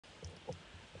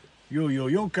Yo, yo,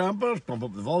 yo, campers, pump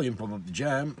up the volume, pump up the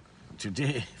jam.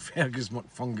 Today, Fergus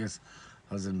McFungus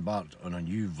has embarked on a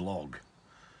new vlog.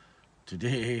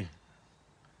 Today,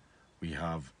 we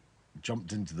have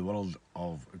jumped into the world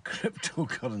of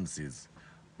cryptocurrencies.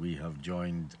 We have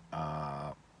joined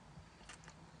AI,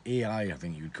 I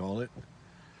think you would call it,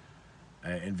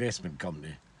 investment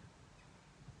company.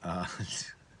 I'm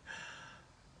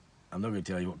not going to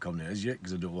tell you what company it is yet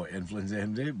because I don't want to influence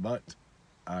anybody, but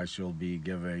I shall be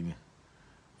giving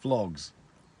vlogs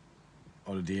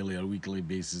on a daily or weekly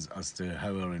basis as to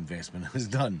how our investment is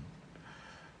done.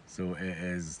 So it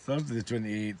is Thursday the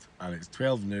 28th and it's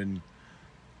 12 noon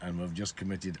and we've just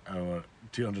committed our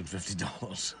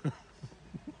 $250.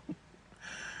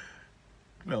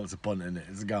 Well, it's a punt, isn't it?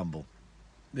 It's a gamble.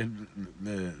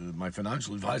 My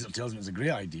financial advisor tells me it's a great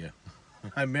idea.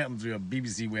 I met him through a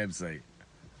BBC website.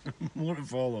 More to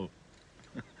follow.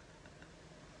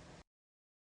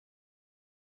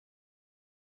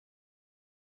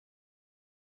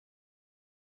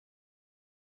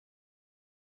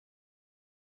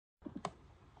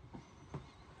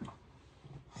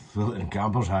 Filling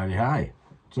campers, howdy hi.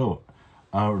 So,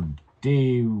 our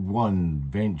day one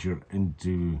venture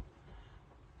into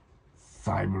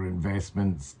cyber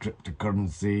investments,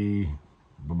 cryptocurrency,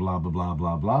 blah blah blah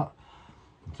blah blah.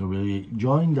 So we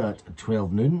joined at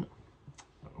 12 noon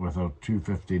with our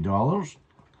 $250.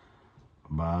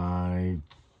 By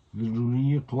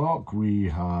 3 o'clock we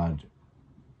had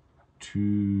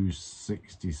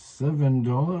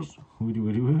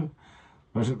 $267.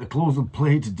 But at the close of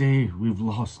play today, we've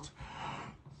lost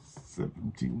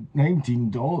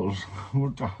 $19. We're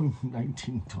down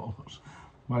 $19.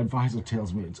 My advisor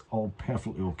tells me it's all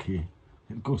perfectly okay.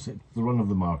 It goes at the run of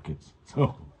the markets.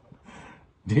 So,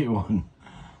 day one,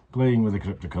 playing with the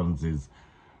cryptocurrencies,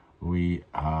 we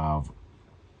have,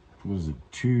 what is it,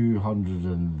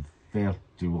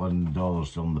 $231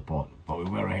 still in the pot, but we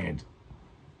were ahead.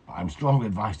 I'm strongly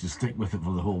advised to stick with it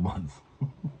for the whole month.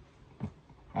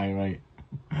 Aye, right.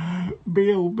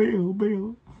 Bail. Be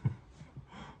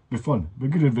fun, be a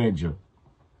good adventure.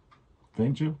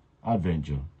 Adventure?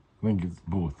 Adventure. I think it's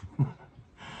both.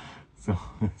 So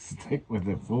stick with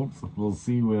it, folks. We'll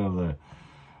see where the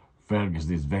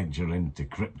Fergus's venture into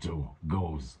crypto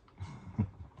goes.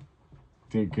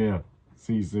 Take care.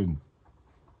 See you soon.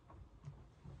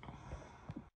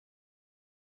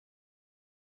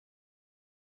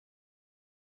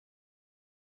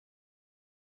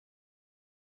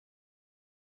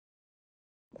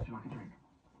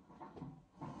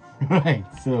 Right,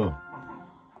 so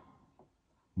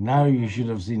now you should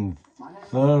have seen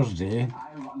Thursday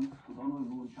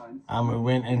and we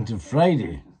went into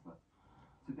Friday.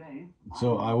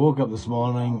 So I woke up this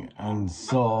morning and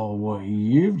saw what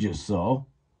you've just saw.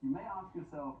 You may ask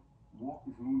yourself, what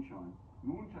is moonshine?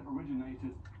 Moonshine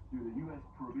originated through the US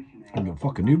Prohibition Act. I got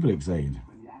fucking new excited.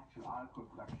 When the actual alcohol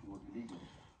production was illegal.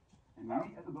 And we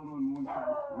at the Donald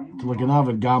Moonshine, So like an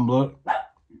avid gambler,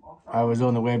 I was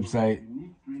on the website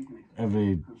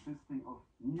every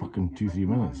fucking 2-3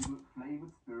 minutes.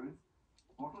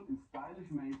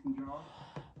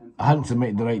 I hadn't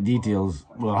submitted the right details.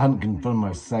 Well, I hadn't confirmed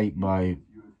my site by,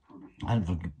 I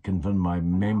hadn't confirmed my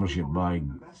membership by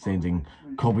sending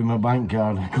copy my bank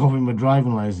card, copy my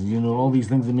driving license, you know, all these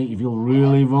things that make you feel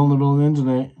really vulnerable on the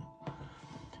internet.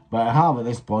 But I have, at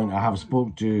this point, I have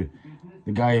spoke to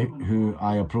the guy who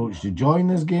I approached to join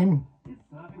this game.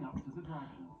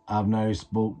 I've now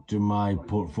spoke to my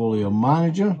portfolio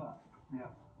manager.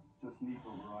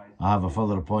 I have a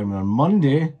further appointment on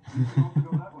Monday.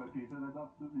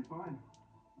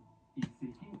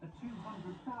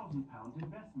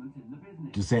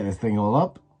 To set this thing all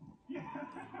up.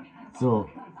 So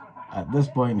at this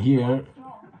point here,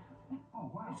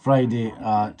 Friday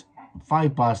at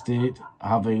 8:05,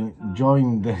 having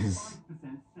joined this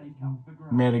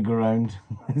merry-go-round,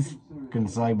 this fucking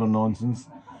cyber nonsense.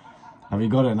 Have you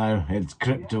got it now? It's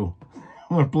crypto.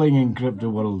 We're playing in crypto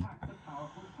world.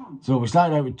 So we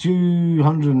started out with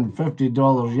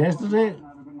 $250 yesterday.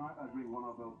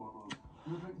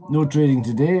 No trading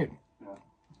today.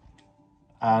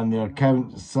 And the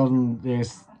account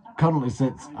currently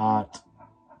sits at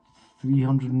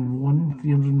 $301,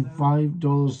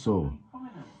 $305. So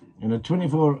in a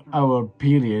 24-hour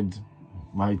period,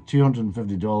 my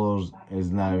 $250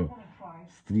 is now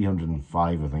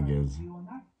 $305, I think it is.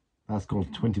 That's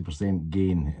called 20%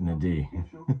 gain in a day.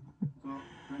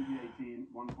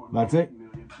 That's it.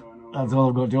 That's all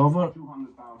I've got to offer.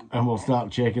 And we'll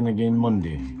start checking again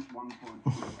Monday.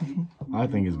 I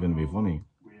think it's going to be funny.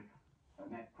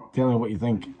 Tell me what you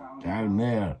think down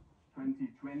there.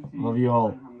 Love you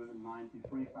all.